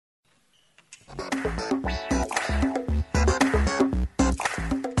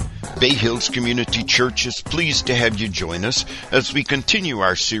Bay Hills Community Church is pleased to have you join us as we continue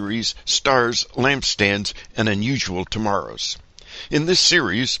our series, Stars, Lampstands, and Unusual Tomorrows. In this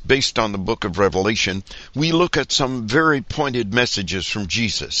series, based on the book of Revelation, we look at some very pointed messages from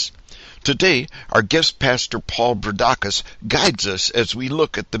Jesus. Today, our guest pastor Paul Brodakis guides us as we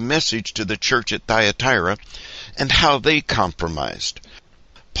look at the message to the church at Thyatira and how they compromised.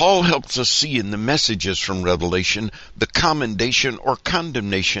 Paul helps us see in the messages from Revelation the commendation or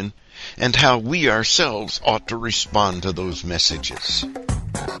condemnation and how we ourselves ought to respond to those messages.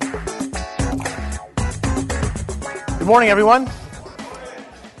 Good morning, everyone.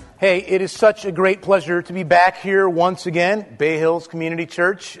 Hey, it is such a great pleasure to be back here once again, Bay Hills Community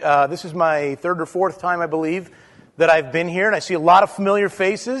Church. This is my third or fourth time, I believe, that I've been here, and I see a lot of familiar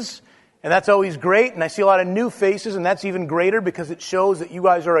faces, and that's always great, and I see a lot of new faces, and that's even greater because it shows that you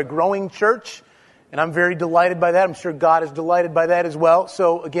guys are a growing church, and I'm very delighted by that. I'm sure God is delighted by that as well.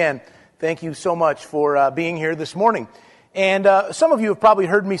 So, again, thank you so much for being here this morning. And some of you have probably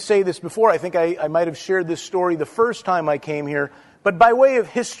heard me say this before. I think I might have shared this story the first time I came here. But by way of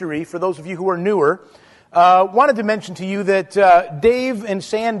history, for those of you who are newer, wanted to mention to you that Dave and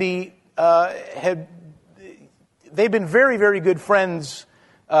Sandy they've been very, very good friends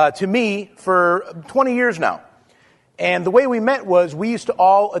to me for 20 years now. And the way we met was we used to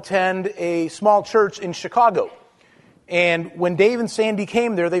all attend a small church in Chicago. And when Dave and Sandy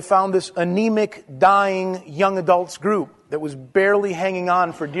came there, they found this anemic, dying young adults group that was barely hanging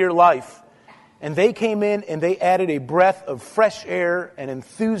on for dear life. And they came in and they added a breath of fresh air and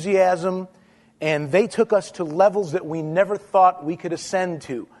enthusiasm, and they took us to levels that we never thought we could ascend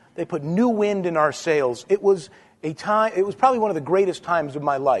to. They put new wind in our sails. It was probably one of the greatest times of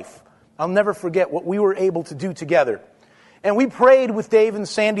my life. I'll never forget what we were able to do together. And we prayed with Dave and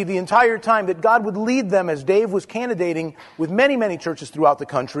Sandy the entire time that God would lead them as Dave was candidating with many, many churches throughout the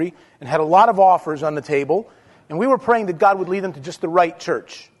country and had a lot of offers on the table. And we were praying that God would lead them to just the right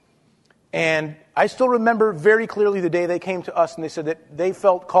church. And I still remember very clearly the day they came to us and they said that they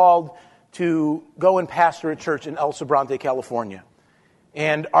felt called to go and pastor a church in El Sobrante, California.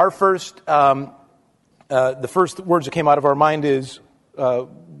 And our the first words that came out of our mind is,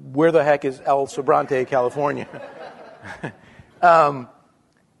 where the heck is El Sobrante, California?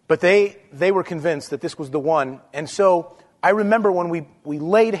 But they were convinced that this was the one. And so I remember when we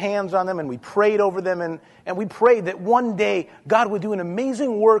laid hands on them and we prayed over them and we prayed that one day God would do an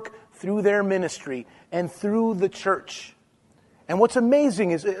amazing work through their ministry and through the church. And what's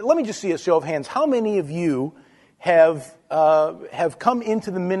amazing is, let me just see a show of hands. How many of you have come into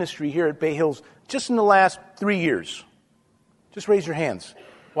the ministry here at Bay Hills just in the last 3 years? Just raise your hands.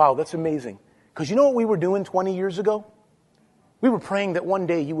 Wow, that's amazing. Because you know what we were doing 20 years ago? We were praying that one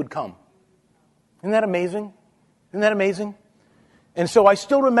day you would come. Isn't that amazing? Isn't that amazing? And so I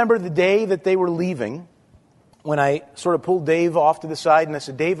still remember the day that they were leaving, when I sort of pulled Dave off to the side and I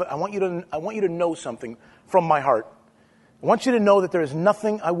said, Dave, I want you to know something from my heart. I want you to know that there is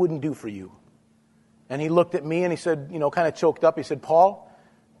nothing I wouldn't do for you. And he looked at me and he said, kind of choked up. He said, Paul,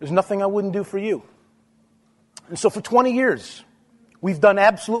 there's nothing I wouldn't do for you. And so for 20 years, we've done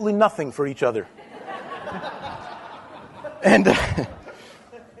absolutely nothing for each other. And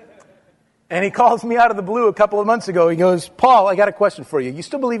he calls me out of the blue a couple of months ago. He goes, Paul, I got a question for you. You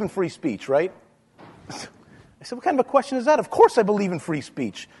still believe in free speech, right? I said, what kind of a question is that? Of course I believe in free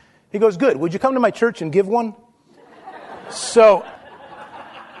speech. He goes, good. Would you come to my church and give one? So,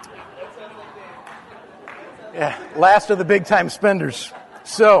 yeah, last of the big-time spenders.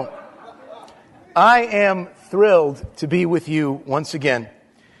 So, I am thrilled to be with you once again.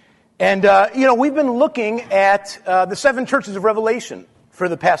 And, we've been looking at the 7 churches of Revelation for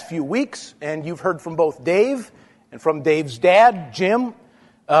the past few weeks, and you've heard from both Dave and from Dave's dad, Jim.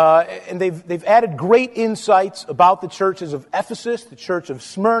 And they've added great insights about the churches of Ephesus, the church of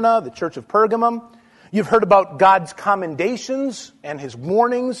Smyrna, the church of Pergamum. You've heard about God's commendations and his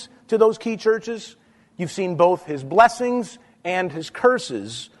warnings to those key churches. You've seen both his blessings and his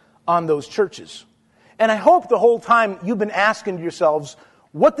curses on those churches. And I hope the whole time you've been asking yourselves,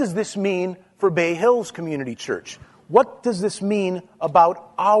 what does this mean for Bay Hills Community Church? What does this mean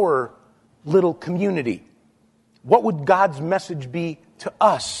about our little community? What would God's message be to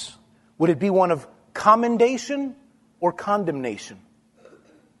us? Would it be one of commendation or condemnation?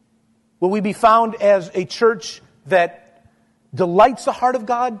 Will we be found as a church that delights the heart of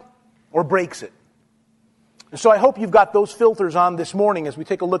God or breaks it? And so I hope you've got those filters on this morning as we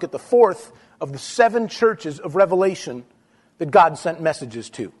take a look at the 4th of the 7 churches of Revelation that God sent messages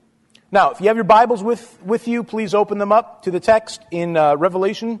to. Now, if you have your Bibles with you, please open them up to the text in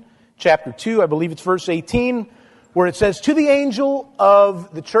Revelation chapter 2, I believe it's verse 18, where it says, "To the angel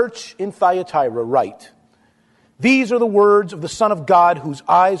of the church in Thyatira write, these are the words of the Son of God, whose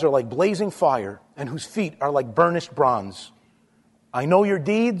eyes are like blazing fire and whose feet are like burnished bronze. I know your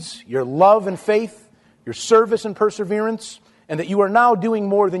deeds, your love and faith, your service and perseverance, and that you are now doing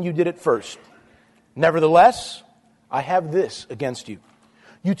more than you did at first. Nevertheless, I have this against you.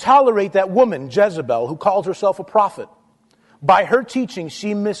 You tolerate that woman, Jezebel, who calls herself a prophet. By her teaching,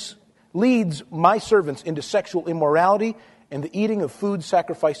 she misleads my servants into sexual immorality and the eating of food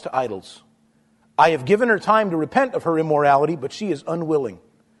sacrificed to idols. I have given her time to repent of her immorality, but she is unwilling.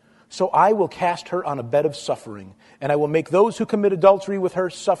 So I will cast her on a bed of suffering, and I will make those who commit adultery with her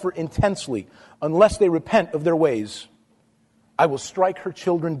suffer intensely, unless they repent of their ways. I will strike her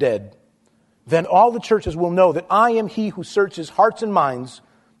children dead. Then all the churches will know that I am he who searches hearts and minds,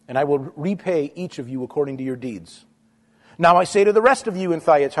 and I will repay each of you according to your deeds. Now I say to the rest of you in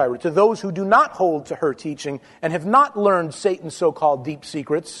Thyatira, to those who do not hold to her teaching and have not learned Satan's so-called deep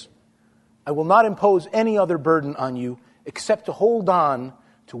secrets, I will not impose any other burden on you except to hold on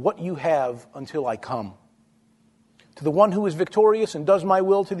to what you have until I come. To the one who is victorious and does my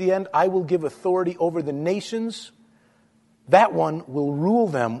will to the end, I will give authority over the nations. That one will rule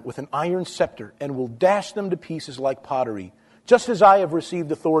them with an iron scepter and will dash them to pieces like pottery, just as I have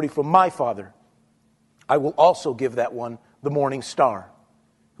received authority from my Father. I will also give that one the morning star.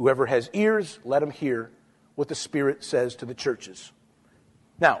 Whoever has ears, let him hear what the Spirit says to the churches."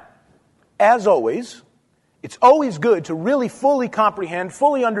 Now, as always, it's always good to really fully comprehend,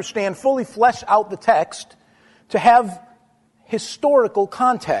 fully understand, fully flesh out the text to have historical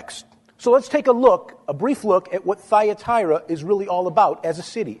context. So let's take a brief look at what Thyatira is really all about as a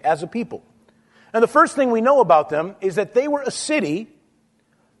city, as a people. And the first thing we know about them is that they were a city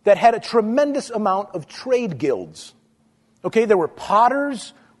that had a tremendous amount of trade guilds. Okay, there were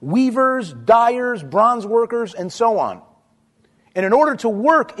potters, weavers, dyers, bronze workers, and so on. And in order to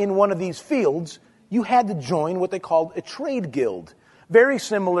work in one of these fields, you had to join what they called a trade guild. Very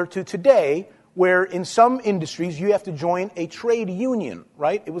similar to today, where in some industries you have to join a trade union,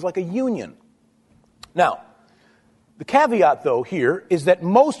 right? It was like a union. Now, the caveat, though, here is that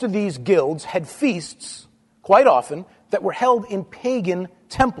most of these guilds had feasts, quite often, that were held in pagan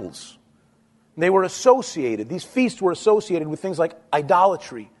temples. They were associated, these feasts were associated with things like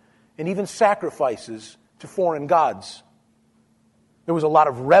idolatry and even sacrifices to foreign gods. There was a lot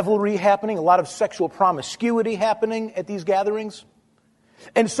of revelry happening, a lot of sexual promiscuity happening at these gatherings.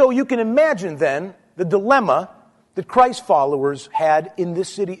 And so you can imagine then the dilemma that Christ followers had in this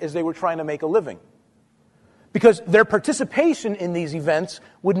city as they were trying to make a living. Because their participation in these events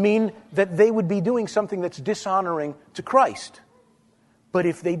would mean that they would be doing something that's dishonoring to Christ. But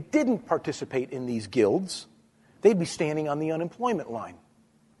if they didn't participate in these guilds, they'd be standing on the unemployment line.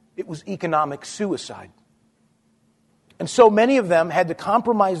 It was economic suicide. And so many of them had to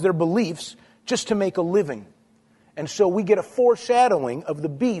compromise their beliefs just to make a living. And so we get a foreshadowing of the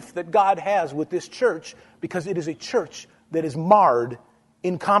beef that God has with this church, because it is a church that is marred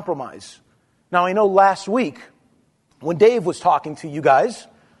in compromise. Now, I know last week, when Dave was talking to you guys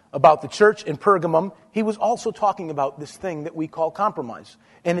about the church in Pergamum, he was also talking about this thing that we call compromise.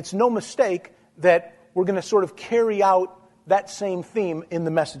 And it's no mistake that we're going to sort of carry out that same theme in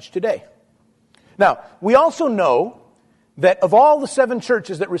the message today. Now, we also know that of all the 7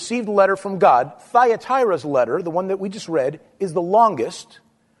 churches that received a letter from God, Thyatira's letter, the one that we just read, is the longest,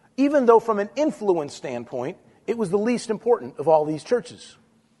 even though from an influence standpoint, it was the least important of all these churches.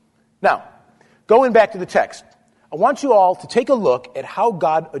 Now, going back to the text, I want you all to take a look at how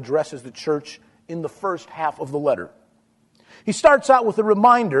God addresses the church in the first half of the letter. He starts out with a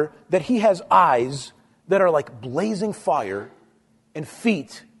reminder that he has eyes that are like blazing fire and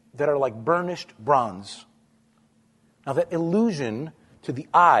feet that are like burnished bronze. Now that allusion to the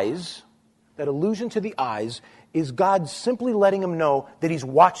eyes is God simply letting him know that he's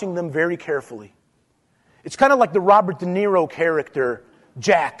watching them very carefully. It's kind of like the Robert De Niro character,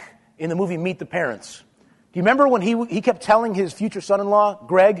 Jack, in the movie Meet the Parents. Do you remember when he kept telling his future son-in-law,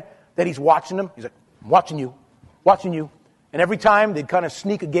 Greg, that he's watching him? He's like, "I'm watching you, watching you." And every time they'd kind of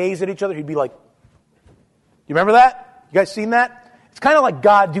sneak a gaze at each other, he'd be like, you remember that? You guys seen that? It's kind of like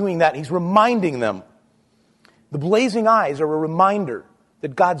God doing that. He's reminding them. The blazing eyes are a reminder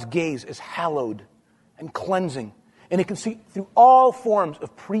that God's gaze is hallowed and cleansing, and it can see through all forms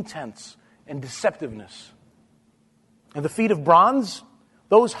of pretense and deceptiveness. And the feet of bronze,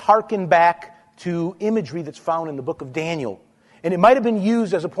 those hearken back to imagery that's found in the book of Daniel. And it might have been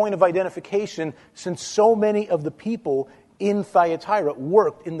used as a point of identification since so many of the people in Thyatira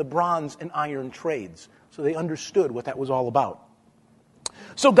worked in the bronze and iron trades. So they understood what that was all about.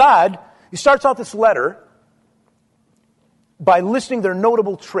 So God, he starts out this letter by listing their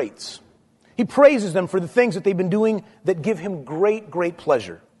notable traits. He praises them for the things that they've been doing that give him great, great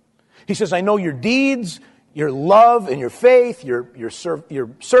pleasure. He says, I know your deeds, your love and your faith, your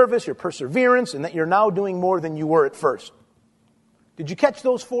service, your perseverance, and that you're now doing more than you were at first. Did you catch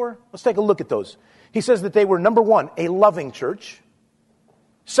those four? Let's take a look at those. He says that they were, number one, a loving church.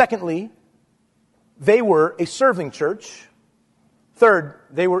 Secondly, they were a serving church. Third,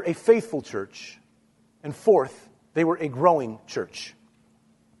 they were a faithful church. And fourth, they were a growing church.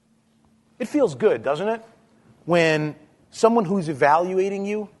 It feels good, doesn't it, when someone who's evaluating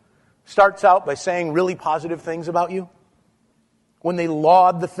you starts out by saying really positive things about you? When they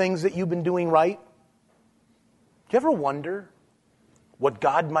laud the things that you've been doing right? Do you ever wonder what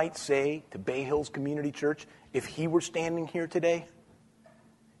God might say to Bay Hills Community Church if he were standing here today?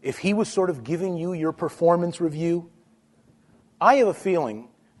 If he was sort of giving you your performance review? I have a feeling,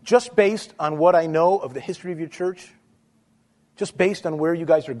 just based on what I know of the history of your church, just based on where you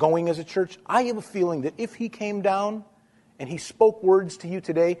guys are going as a church, I have a feeling that if he came down and he spoke words to you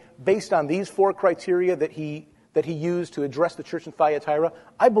today based on these four criteria that he used to address the church in Thyatira,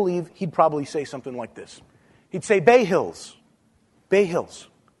 I believe he'd probably say something like this. He'd say, Bay Hills,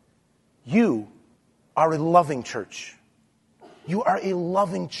 you are a loving church. You are a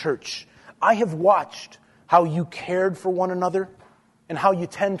loving church. I have watched how you cared for one another and how you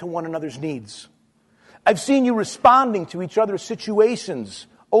tend to one another's needs. I've seen you responding to each other's situations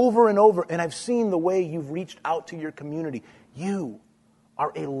over and over, and I've seen the way you've reached out to your community. You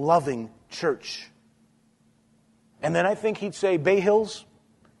are a loving church. And then I think he'd say, Bay Hills,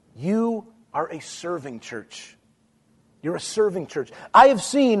 you are a serving church. You're a serving church. I have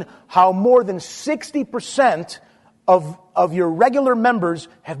seen how more than 60% of your regular members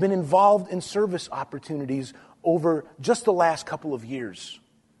have been involved in service opportunities over just the last couple of years.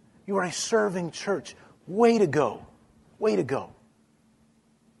 You are a serving church. Way to go. Way to go.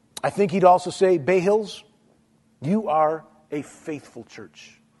 I think he'd also say, Bay Hills, you are a faithful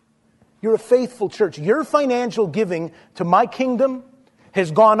church. You're a faithful church. Your financial giving to my kingdom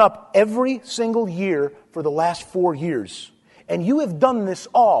has gone up every single year for the last 4 years. And you have done this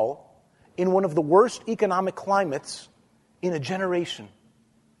all in one of the worst economic climates in a generation.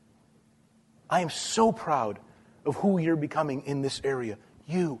 I am so proud of who you're becoming in this area.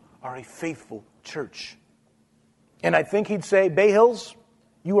 You are a faithful church. And I think he'd say, Bay Hills,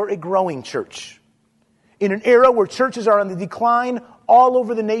 you are a growing church. In an era where churches are on the decline all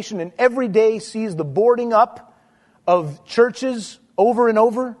over the nation and every day sees the boarding up of churches over and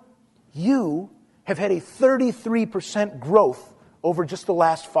over, you have had a 33% growth over just the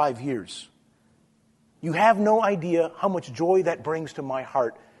last 5 years. You have no idea how much joy that brings to my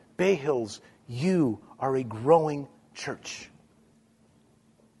heart. Bay Hills, you are a growing church.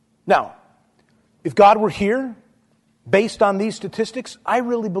 Now, if God were here, based on these statistics, I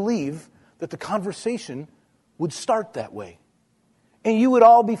really believe that the conversation would start that way. And you would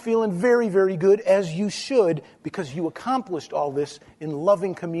all be feeling very, very good, as you should, because you accomplished all this in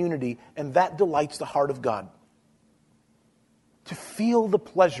loving community, and that delights the heart of God. To feel the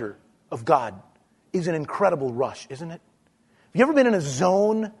pleasure of God is an incredible rush, isn't it? Have you ever been in a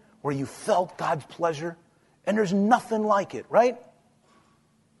zone where you felt God's pleasure? And there's nothing like it, right?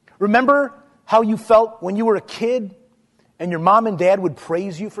 Remember how you felt when you were a kid and your mom and dad would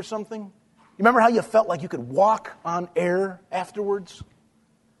praise you for something? You remember how you felt like you could walk on air afterwards?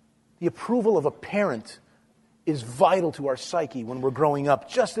 The approval of a parent is vital to our psyche when we're growing up,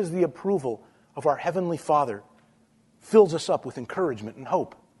 just as the approval of our Heavenly Father fills us up with encouragement and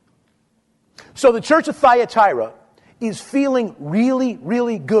hope. So the church of Thyatira is feeling really,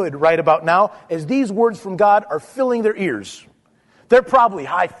 really good right about now as these words from God are filling their ears. They're probably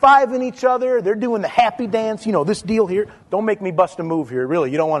high-fiving each other. They're doing the happy dance. You know, this deal here. Don't make me bust a move here.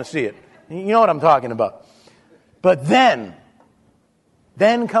 Really, you don't want to see it. You know what I'm talking about. But then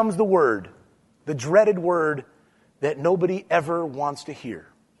comes the word, the dreaded word that nobody ever wants to hear.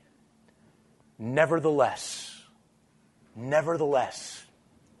 Nevertheless. Nevertheless.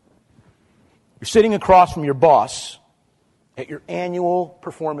 You're sitting across from your boss at your annual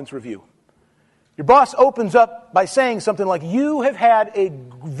performance review. Your boss opens up by saying something like, you have had a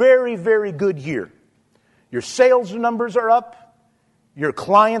very, very good year. Your sales numbers are up. Your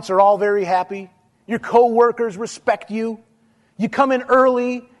clients are all very happy. Your coworkers respect you. You come in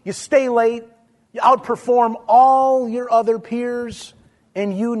early. You stay late. You outperform all your other peers.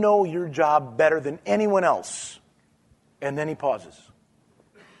 And you know your job better than anyone else. And then he pauses.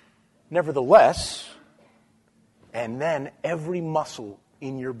 Nevertheless, and then every muscle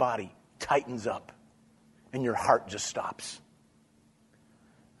in your body tightens up and your heart just stops.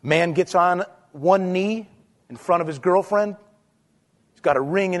 Man gets on one knee in front of his girlfriend. He's got a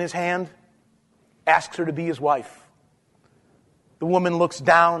ring in his hand, asks her to be his wife. The woman looks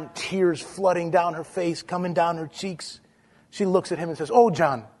down, tears flooding down her face, coming down her cheeks. She looks at him and says, "Oh,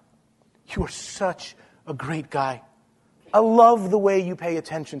 John, you are such a great guy. I love the way you pay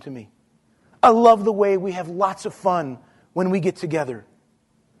attention to me. I love the way we have lots of fun when we get together.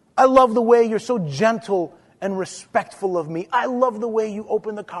 I love the way you're so gentle and respectful of me. I love the way you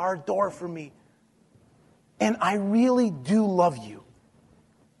open the car door for me. And I really do love you.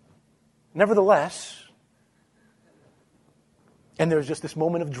 Nevertheless," and there's just this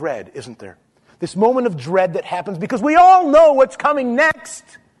moment of dread, isn't there? This moment of dread that happens because we all know what's coming next.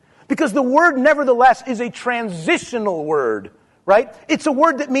 Because the word nevertheless is a transitional word, right? It's a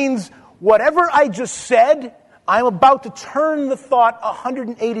word that means whatever I just said, I'm about to turn the thought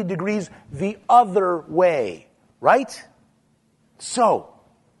 180 degrees the other way, right? So,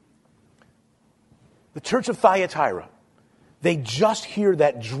 the church of Thyatira, they just hear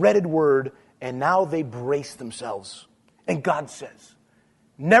that dreaded word and now they brace themselves. And God says,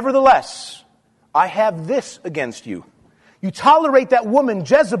 "Nevertheless, I have this against you. You tolerate that woman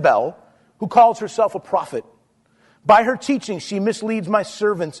Jezebel, who calls herself a prophet. By her teaching, she misleads my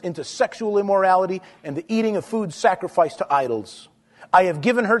servants into sexual immorality and the eating of food sacrificed to idols. I have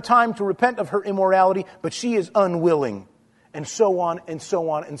given her time to repent of her immorality, but she is unwilling." And so on, and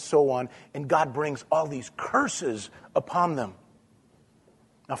so on, and so on. And God brings all these curses upon them.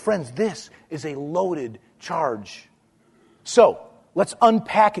 Now, friends, this is a loaded charge. So, let's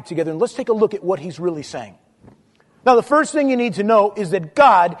unpack it together and let's take a look at what he's really saying. Now, the first thing you need to know is that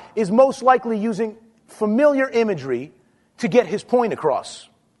God is most likely using familiar imagery to get his point across.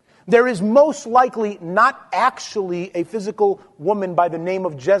 There is most likely not actually a physical woman by the name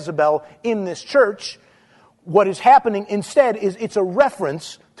of Jezebel in this church. What is happening instead is it's a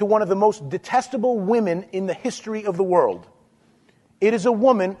reference to one of the most detestable women in the history of the world. It is a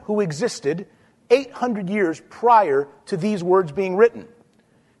woman who existed 800 years prior to these words being written.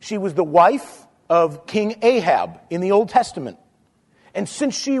 She was the wife of King Ahab in the Old Testament. And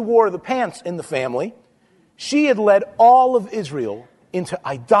since she wore the pants in the family, she had led all of Israel into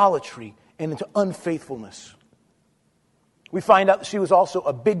idolatry and into unfaithfulness. We find out that she was also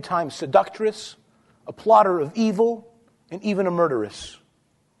a big-time seductress, a plotter of evil, and even a murderess.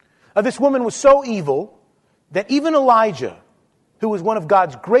 Now, this woman was so evil that even Elijah, who was one of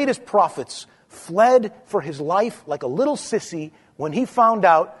God's greatest prophets, fled for his life like a little sissy when he found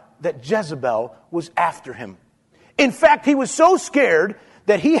out that Jezebel was after him. In fact, he was so scared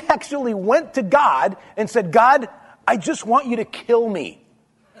that he actually went to God and said, "God, I just want you to kill me.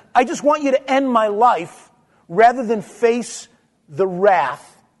 I just want you to end my life rather than face the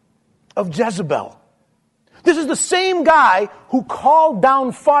wrath of Jezebel." This is the same guy who called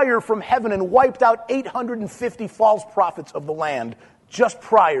down fire from heaven and wiped out 850 false prophets of the land just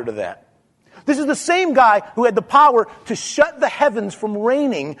prior to that. This is the same guy who had the power to shut the heavens from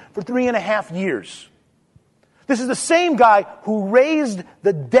raining for 3.5 years. This is the same guy who raised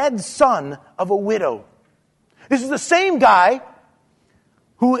the dead son of a widow. This is the same guy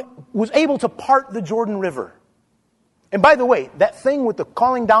who was able to part the Jordan River. And by the way, that thing with the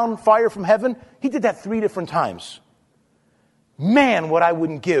calling down fire from heaven, he did that 3 different times. Man, what I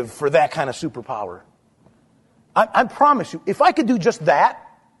wouldn't give for that kind of superpower. I promise you, if I could do just that,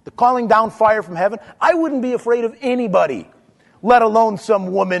 the calling down fire from heaven, I wouldn't be afraid of anybody, let alone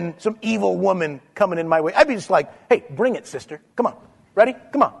some woman, some evil woman coming in my way. I'd be just like, "Hey, bring it, sister. Come on. Ready?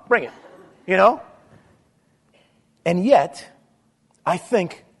 Come on, bring it." You know? And yet, I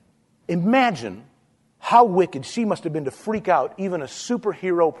think, imagine how wicked she must have been to freak out even a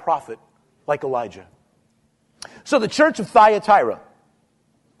superhero prophet like Elijah. So the church of Thyatira,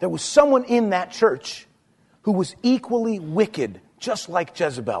 there was someone in that church who was equally wicked, just like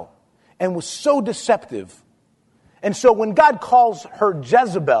Jezebel, and was so deceptive. And so when God calls her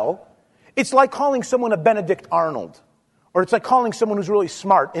Jezebel, it's like calling someone a Benedict Arnold, or it's like calling someone who's really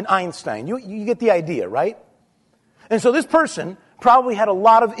smart, an Einstein. You get the idea, right? And so this person probably had a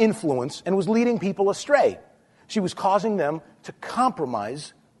lot of influence and was leading people astray. She was causing them to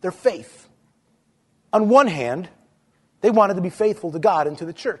compromise their faith. On one hand, they wanted to be faithful to God and to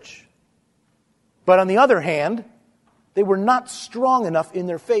the church. But on the other hand, they were not strong enough in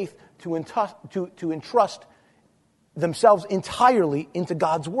their faith to entrust themselves entirely into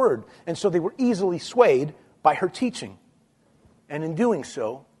God's word. And so they were easily swayed by her teaching. And in doing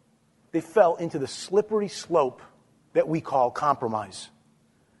so, they fell into the slippery slope that we call compromise.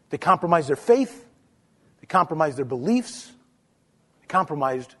 They compromised their faith, they compromised their beliefs, they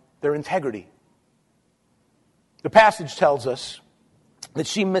compromised their integrity. The passage tells us that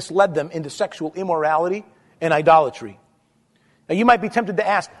she misled them into sexual immorality and idolatry. Now, you might be tempted to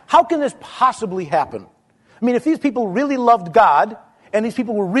ask, how can this possibly happen? I mean, if these people really loved God and these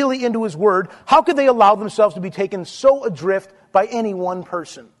people were really into His Word, how could they allow themselves to be taken so adrift by any one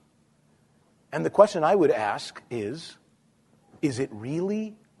person? And the question I would ask is it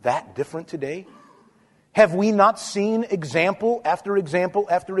really that different today? Have we not seen example after example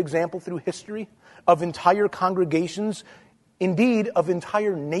after example through history of entire congregations, indeed of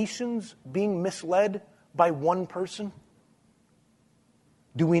entire nations being misled by one person?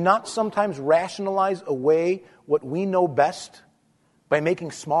 Do we not sometimes rationalize away what we know best by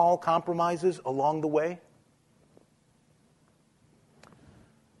making small compromises along the way?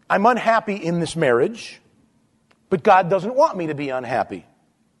 I'm unhappy in this marriage, but God doesn't want me to be unhappy.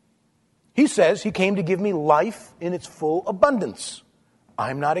 He says He came to give me life in its full abundance.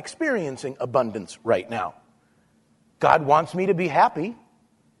 I'm not experiencing abundance right now. God wants me to be happy.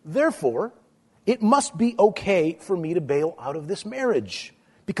 Therefore, it must be okay for me to bail out of this marriage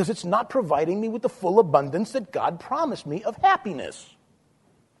because it's not providing me with the full abundance that God promised me of happiness.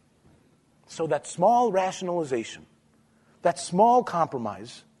 So that small rationalization, that small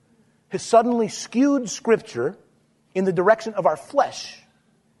compromise, has suddenly skewed Scripture in the direction of our flesh.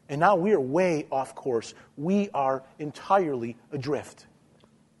 And now we are way off course. We are entirely adrift.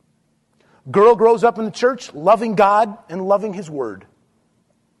 Girl grows up in the church, loving God and loving His Word.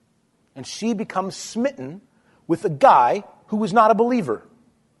 And she becomes smitten with a guy who is not a believer.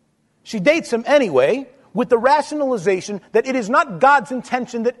 She dates him anyway, with the rationalization that it is not God's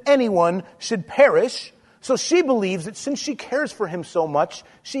intention that anyone should perish. So she believes that since she cares for him so much,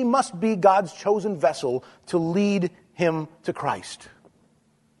 she must be God's chosen vessel to lead him to Christ.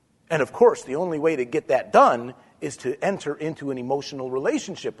 And of course, the only way to get that done is to enter into an emotional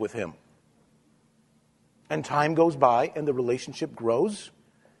relationship with him. And time goes by and the relationship grows.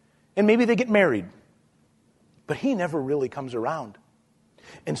 And maybe they get married. But he never really comes around.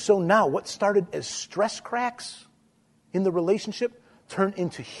 And so now what started as stress cracks in the relationship turned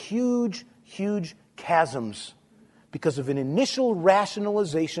into huge, huge chasms because of an initial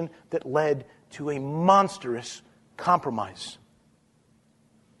rationalization that led to a monstrous compromise.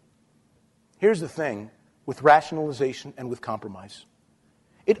 Here's the thing with rationalization and with compromise.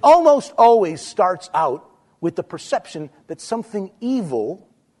 It almost always starts out with the perception that something evil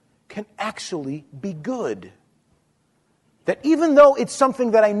can actually be good. That even though it's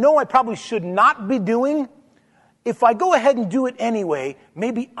something that I know I probably should not be doing, if I go ahead and do it anyway,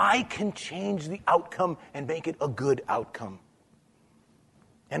 maybe I can change the outcome and make it a good outcome.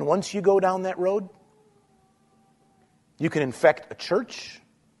 And once you go down that road, you can infect a church,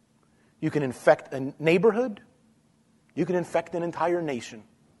 you can infect a neighborhood, you can infect an entire nation.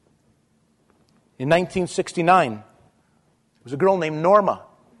 In 1969, there was a girl named Norma.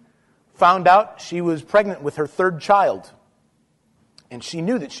 Found out she was pregnant with her third child. And she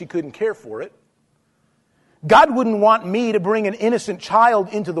knew that she couldn't care for it. God wouldn't want me to bring an innocent child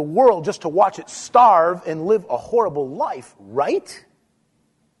into the world just to watch it starve and live a horrible life, right?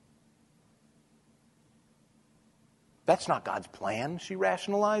 That's not God's plan, she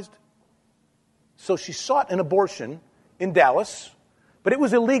rationalized. So she sought an abortion in Dallas, but it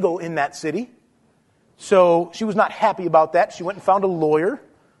was illegal in that city. So she was not happy about that. She went and found a lawyer.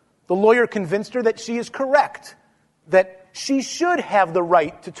 The lawyer convinced her that she is correct, that she should have the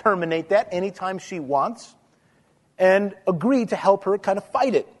right to terminate that anytime she wants, and agreed to help her kind of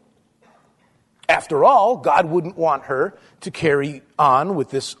fight it. After all, God wouldn't want her to carry on with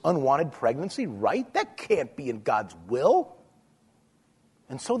this unwanted pregnancy, right? That can't be in God's will.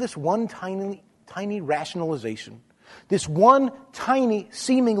 And so this one tiny rationalization, this one tiny,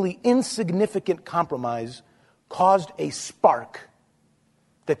 seemingly insignificant compromise caused a spark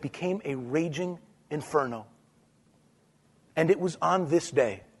that became a raging inferno. And it was on this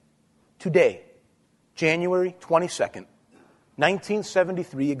day, today, January 22nd,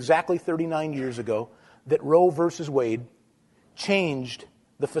 1973, exactly 39 years ago, that Roe versus Wade changed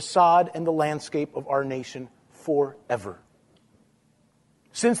the facade and the landscape of our nation forever.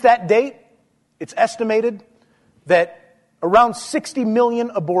 Since that date, it's estimated that around 60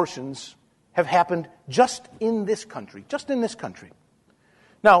 million abortions have happened just in this country.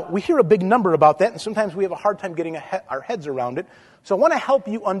 Now, we hear a big number about that, and sometimes we have a hard time getting our heads around it. So I want to help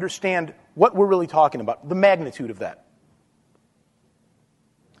you understand what we're really talking about, the magnitude of that.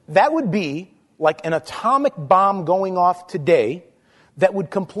 That would be like an atomic bomb going off today that would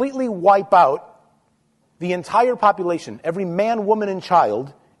completely wipe out the entire population, every man, woman, and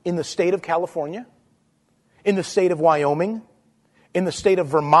child in the state of California, in the state of Wyoming, in the state of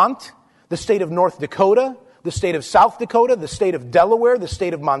Vermont, the state of North Dakota, the state of South Dakota, the state of Delaware, the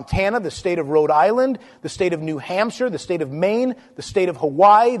state of Montana, the state of Rhode Island, the state of New Hampshire, the state of Maine, the state of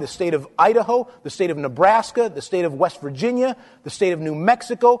Hawaii, the state of Idaho, the state of Nebraska, the state of West Virginia, the state of New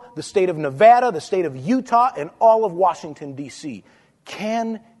Mexico, the state of Nevada, the state of Utah, and all of Washington, D.C.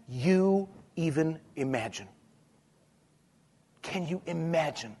 Can you even imagine? Can you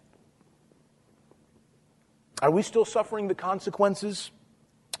imagine? Are we still suffering the consequences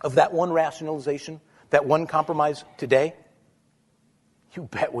of that one rationalization, that one compromise today? You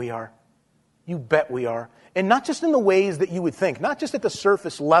bet we are. You bet we are. And not just in the ways that you would think, not just at the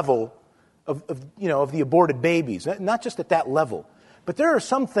surface level of the aborted babies, not just at that level. But there are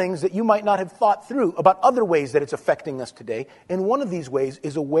some things that you might not have thought through about other ways that it's affecting us today. And one of these ways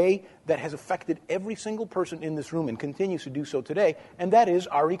is a way that has affected every single person in this room and continues to do so today, and that is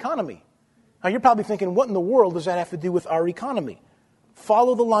our economy. Now, you're probably thinking, what in the world does that have to do with our economy?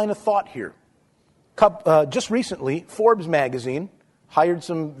 Follow the line of thought here. Just recently, Forbes magazine hired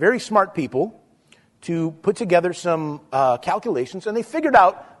some very smart people to put together some calculations, and they figured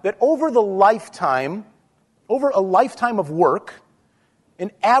out that over a lifetime of work,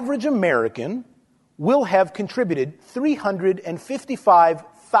 an average American will have contributed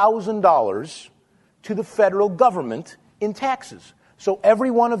 $355,000 to the federal government in taxes. So every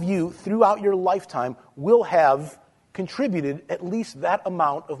one of you throughout your lifetime will have contributed at least that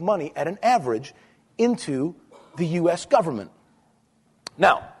amount of money at an average into the U.S. government.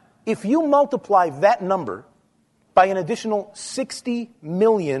 Now, if you multiply that number by an additional 60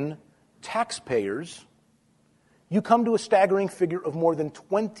 million taxpayers, you come to a staggering figure of more than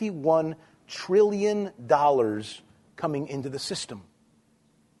 $21 trillion coming into the system.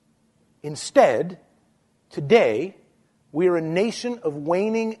 Instead, today, we are a nation of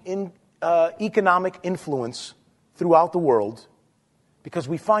waning economic influence throughout the world because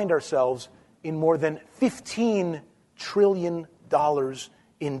we find ourselves in more than $15 trillion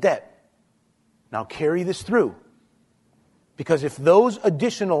in debt. Now carry this through, because if those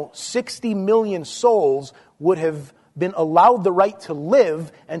additional 60 million souls would have been allowed the right to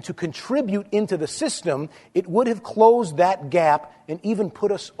live and to contribute into the system, it would have closed that gap and even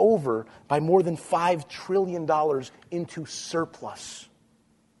put us over by more than $5 trillion into surplus.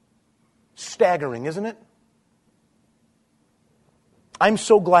 Staggering, isn't it? I'm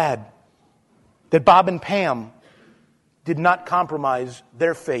so glad that Bob and Pam did not compromise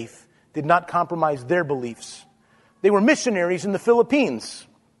their faith, did not compromise their beliefs. They were missionaries in the Philippines.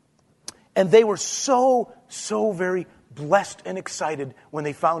 And they were so very blessed and excited when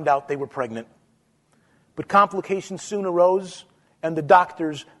they found out they were pregnant. But complications soon arose, and the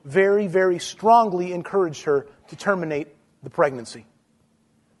doctors very, very strongly encouraged her to terminate the pregnancy.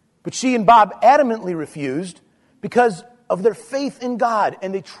 But she and Bob adamantly refused because of their faith in God,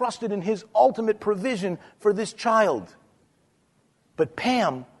 and they trusted in His ultimate provision for this child. But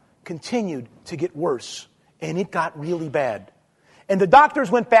Pam continued to get worse, and it got really bad. And the doctors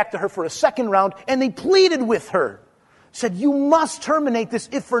went back to her for a second round, and they pleaded with her. Said, you must terminate this,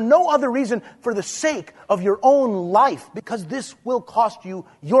 if for no other reason, for the sake of your own life, because this will cost you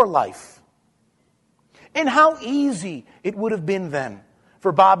your life. And how easy it would have been then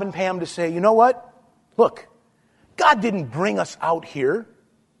for Bob and Pam to say, you know what? Look, God didn't bring us out here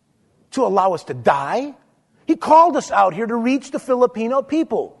to allow us to die. He called us out here to reach the Filipino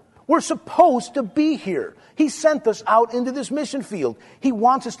people. We're supposed to be here. He sent us out into this mission field. He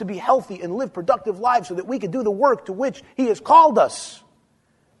wants us to be healthy and live productive lives so that we can do the work to which He has called us.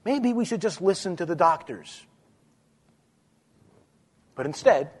 Maybe we should just listen to the doctors. But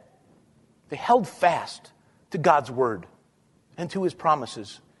instead, they held fast to God's word and to His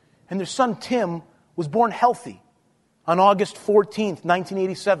promises. And their son Tim was born healthy on August 14th,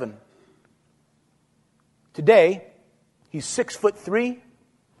 1987. Today, he's 6'3",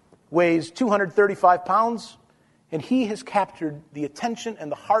 weighs 235 pounds, and he has captured the attention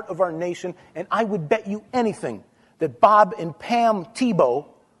and the heart of our nation. And I would bet you anything that Bob and Pam Tebow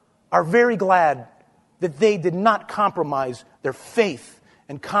are very glad that they did not compromise their faith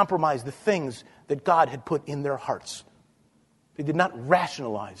and compromise the things that God had put in their hearts. They did not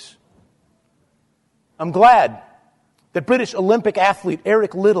rationalize. I'm glad that British Olympic athlete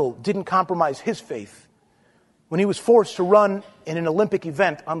Eric Liddell didn't compromise his faith when he was forced to run in an Olympic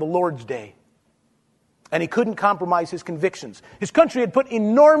event on the Lord's Day. And he couldn't compromise his convictions. His country had put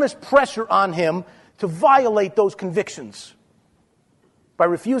enormous pressure on him to violate those convictions. By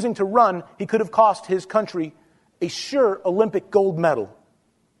refusing to run, he could have cost his country a sure Olympic gold medal.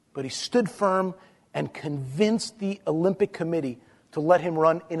 But he stood firm and convinced the Olympic Committee to let him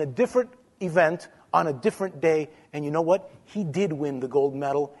run in a different event on a different day. And you know what? He did win the gold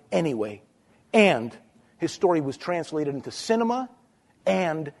medal anyway. And his story was translated into cinema,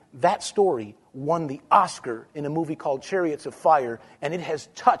 and that story won the Oscar in a movie called Chariots of Fire, and it has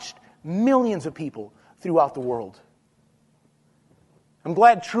touched millions of people throughout the world. I'm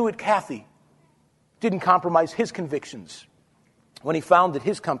glad Truett Cathy didn't compromise his convictions when he founded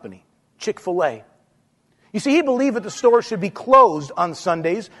his company, Chick-fil-A. You see, he believed that the store should be closed on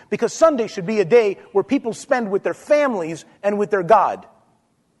Sundays because Sunday should be a day where people spend with their families and with their God.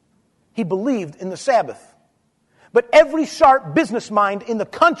 He believed in the Sabbath. But every sharp business mind in the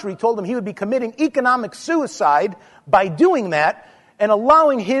country told him he would be committing economic suicide by doing that and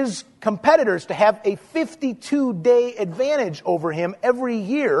allowing his competitors to have a 52-day advantage over him every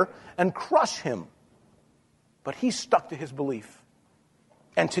year and crush him. But he stuck to his belief.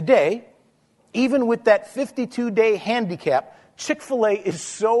 And today, even with that 52-day handicap, Chick-fil-A is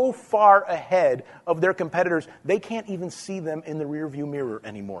so far ahead of their competitors, they can't even see them in the rearview mirror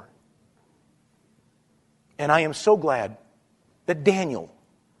anymore. And I am so glad that Daniel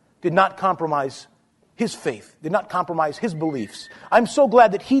did not compromise his faith, did not compromise his beliefs. I'm so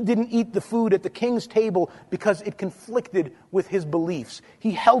glad that he didn't eat the food at the king's table because it conflicted with his beliefs. He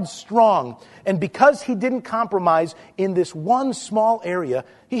held strong. And because he didn't compromise in this one small area,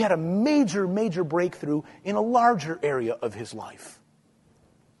 he had a major, major breakthrough in a larger area of his life.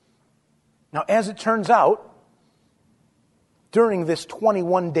 Now, as it turns out, during this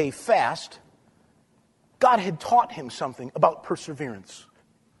 21-day fast, God had taught him something about perseverance,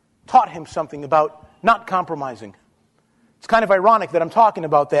 taught him something about not compromising. It's kind of ironic that I'm talking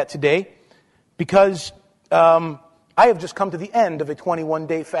about that today because I have just come to the end of a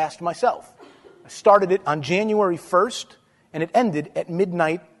 21-day fast myself. I started it on January 1st, and it ended at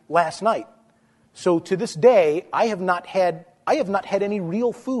midnight last night. So to this day, I have not had any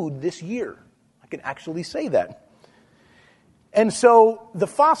real food this year. I can actually say that. And so the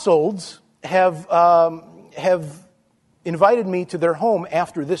Fossolds have invited me to their home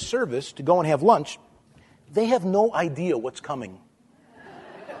after this service to go and have lunch. They have no idea what's coming.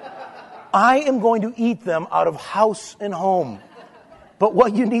 I am going to eat them out of house and home. But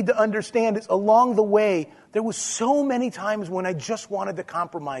what you need to understand is along the way, there was so many times when I just wanted to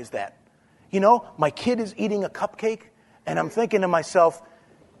compromise that. You know, my kid is eating a cupcake, and I'm thinking to myself,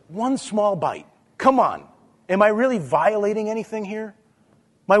 one small bite. Come on. Am I really violating anything here?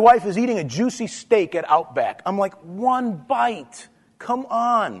 My wife is eating a juicy steak at Outback. I'm like, one bite. Come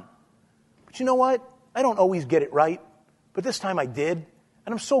on. But you know what? I don't always get it right. But this time I did.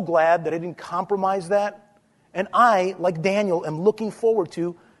 And I'm so glad that I didn't compromise that. And I, like Daniel, am looking forward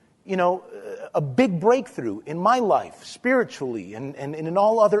to, a big breakthrough in my life, spiritually and in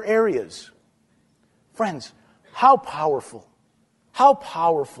all other areas. Friends, how powerful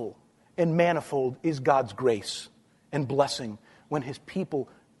and manifold is God's grace and blessing when his people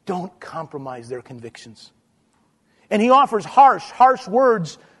don't compromise their convictions. And he offers harsh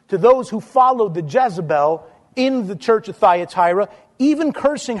words to those who followed the Jezebel in the church of Thyatira, even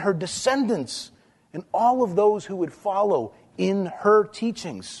cursing her descendants and all of those who would follow in her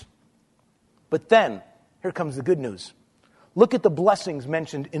teachings. But then, here comes the good news. Look at the blessings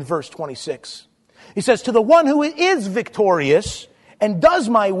mentioned in verse 26. He says, "To the one who is victorious and does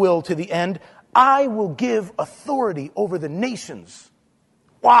my will to the end, I will give authority over the nations."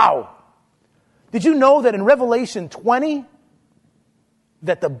 Wow! Did you know that in Revelation 20,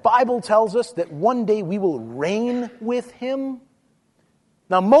 that the Bible tells us that one day we will reign with him?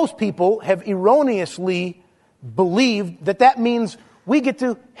 Now, most people have erroneously believed that means we get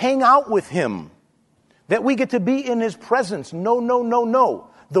to hang out with him, that we get to be in his presence. No.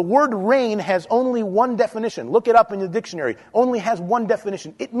 The word reign has only one definition. Look it up in the dictionary. Only has one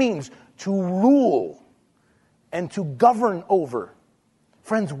definition. It means to rule and to govern over.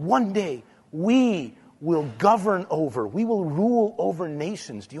 Friends, one day we will govern over. We will rule over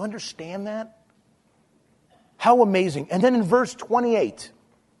nations. Do you understand that? How amazing. And then in verse 28,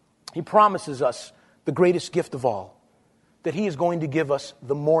 he promises us the greatest gift of all, that he is going to give us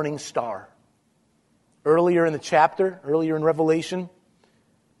the morning star. Earlier in the chapter, earlier in Revelation,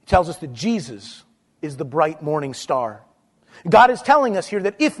 it tells us that Jesus is the bright morning star. God is telling us here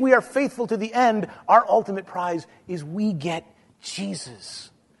that if we are faithful to the end, our ultimate prize is we get Jesus.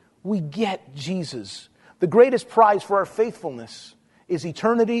 We get Jesus. The greatest prize for our faithfulness is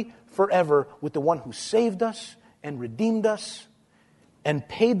eternity forever with the one who saved us and redeemed us and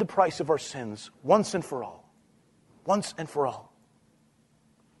paid the price of our sins once and for all. Once and for all.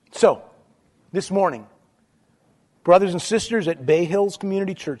 So, this morning, brothers and sisters at Bay Hills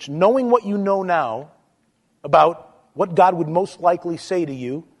Community Church, knowing what you know now about what God would most likely say to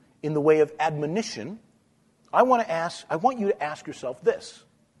you in the way of admonition, I want you to ask yourself this.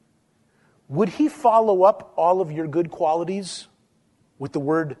 would He follow up all of your good qualities with the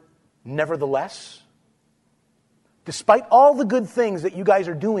word nevertheless? Despite all the good things that you guys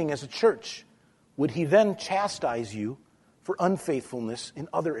are doing as a church, would He then chastise you for unfaithfulness in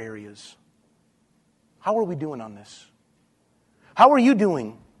other areas? How are we doing on this? How are you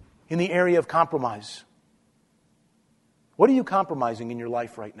doing in the area of compromise? What are you compromising in your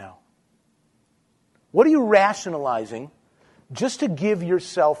life right now? What are you rationalizing just to give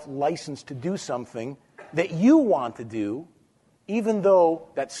yourself license to do something that you want to do, even though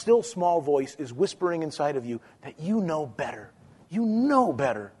that still small voice is whispering inside of you that you know better? You know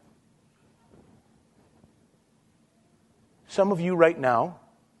better. Some of you right now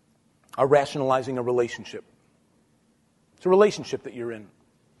are rationalizing a relationship. It's a relationship that you're in.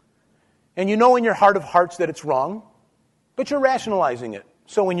 And you know in your heart of hearts that it's wrong, but you're rationalizing it.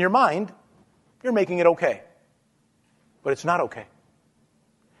 So in your mind, you're making it okay. But it's not okay.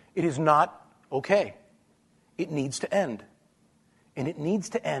 It is not okay. It needs to end. And it needs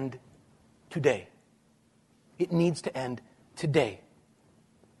to end today. It needs to end today.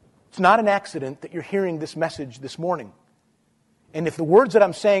 It's not an accident that you're hearing this message this morning. And if the words that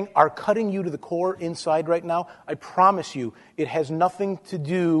I'm saying are cutting you to the core inside right now, I promise you it has nothing to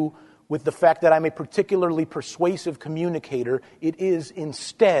do with the fact that I'm a particularly persuasive communicator. It is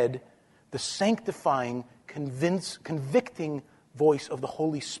instead the sanctifying, convicting voice of the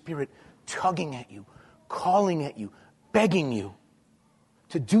Holy Spirit tugging at you, calling at you, begging you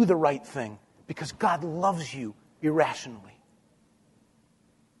to do the right thing because God loves you irrationally.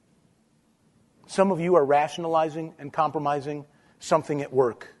 Some of you are rationalizing and compromising something at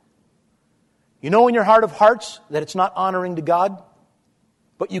work. You know in your heart of hearts that it's not honoring to God,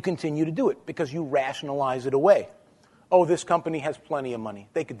 but you continue to do it because you rationalize it away. Oh, this company has plenty of money.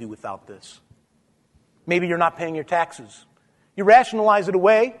 They could do without this. Maybe you're not paying your taxes. You rationalize it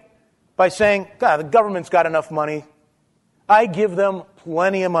away by saying, God, the government's got enough money. I give them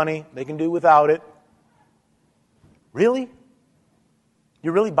plenty of money. They can do without it. Really?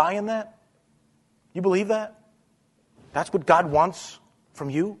 You're really buying that? You believe that? That's what God wants from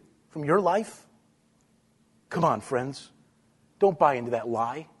you, from your life? Come on, friends. Don't buy into that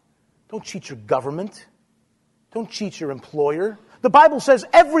lie. Don't cheat your government. Don't cheat your employer. The Bible says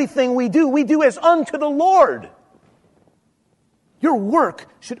everything we do as unto the Lord. Your work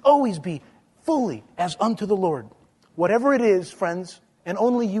should always be fully as unto the Lord. Whatever it is, friends, and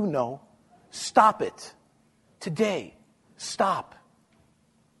only you know, stop it. Today, stop.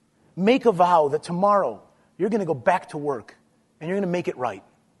 Make a vow that tomorrow you're going to go back to work and you're going to make it right.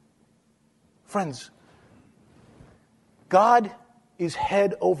 Friends, God is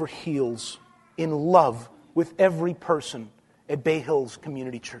head over heels in love with every person at Bay Hills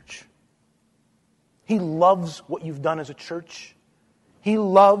Community Church. He loves what you've done as a church. He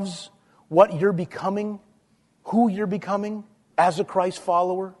loves what you're becoming, who you're becoming as a Christ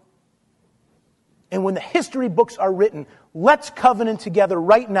follower. And when the history books are written, let's covenant together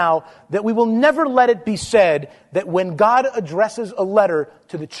right now that we will never let it be said that when God addresses a letter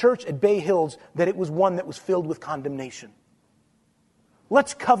to the church at Bay Hills, that it was one that was filled with condemnation.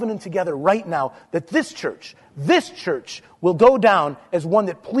 Let's covenant together right now that this church will go down as one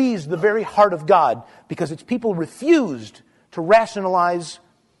that pleased the very heart of God because its people refused to rationalize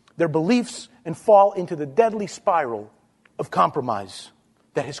their beliefs and fall into the deadly spiral of compromise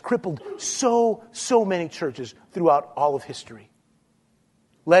that has crippled so many churches throughout all of history.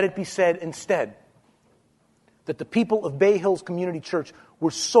 Let it be said instead that the people of Bay Hills Community Church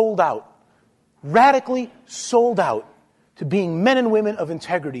were sold out, radically sold out, to being men and women of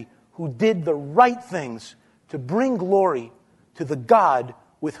integrity who did the right things to bring glory to the God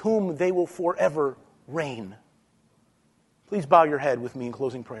with whom they will forever reign. Please bow your head with me in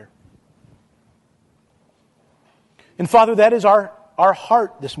closing prayer. And Father, that is our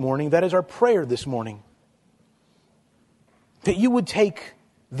heart this morning. That is our prayer this morning. That you would take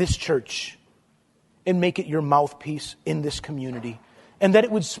this church and make it your mouthpiece in this community. And that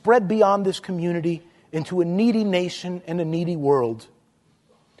it would spread beyond this community into a needy nation and a needy world.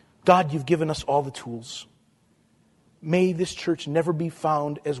 God, you've given us all the tools. May this church never be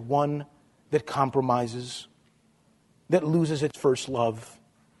found as one that compromises, that loses its first love,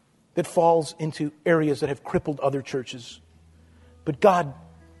 that falls into areas that have crippled other churches. But God,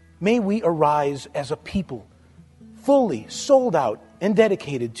 may we arise as a people fully sold out and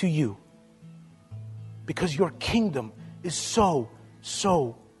dedicated to you, because your kingdom is so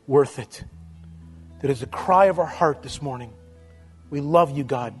worth it. That is a cry of our heart this morning. We love you,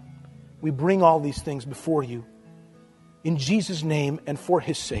 God. We bring all these things before you. In Jesus' name and for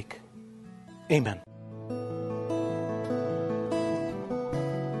his sake. Amen.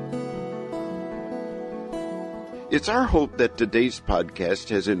 It's our hope that today's podcast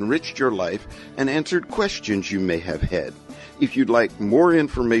has enriched your life and answered questions you may have had. If you'd like more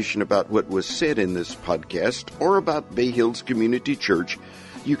information about what was said in this podcast or about Bay Hills Community Church,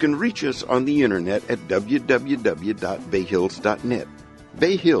 you can reach us on the internet at www.bayhills.net.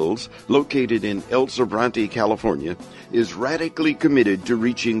 Bay Hills, located in El Sobrante, California, is radically committed to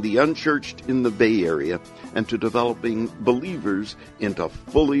reaching the unchurched in the Bay Area and to developing believers into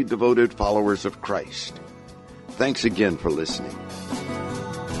fully devoted followers of Christ. Thanks again for listening.